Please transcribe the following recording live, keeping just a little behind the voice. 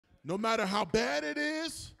No matter how bad it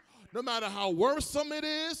is, no matter how worrisome it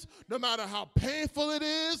is, no matter how painful it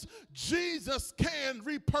is, Jesus can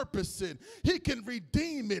repurpose it. He can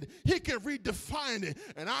redeem it. He can redefine it.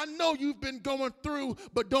 And I know you've been going through,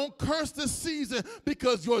 but don't curse this season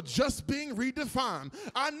because you're just being redefined.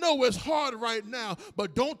 I know it's hard right now,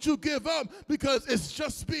 but don't you give up because it's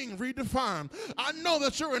just being redefined. I know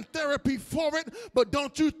that you're in therapy for it, but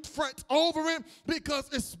don't you fret over it because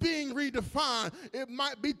it's being redefined. It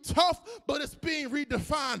might be tough, but it's being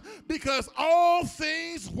redefined. Because all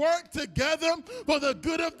things work together for the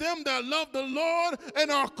good of them that love the Lord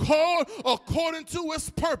and are called according to his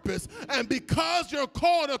purpose. And because you're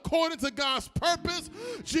called according to God's purpose,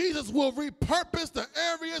 Jesus will repurpose the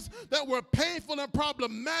areas that were painful and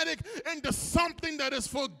problematic into something that is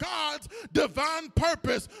for God's divine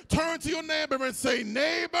purpose. Turn to your neighbor and say,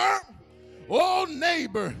 neighbor, oh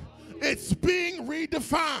neighbor, it's being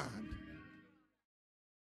redefined.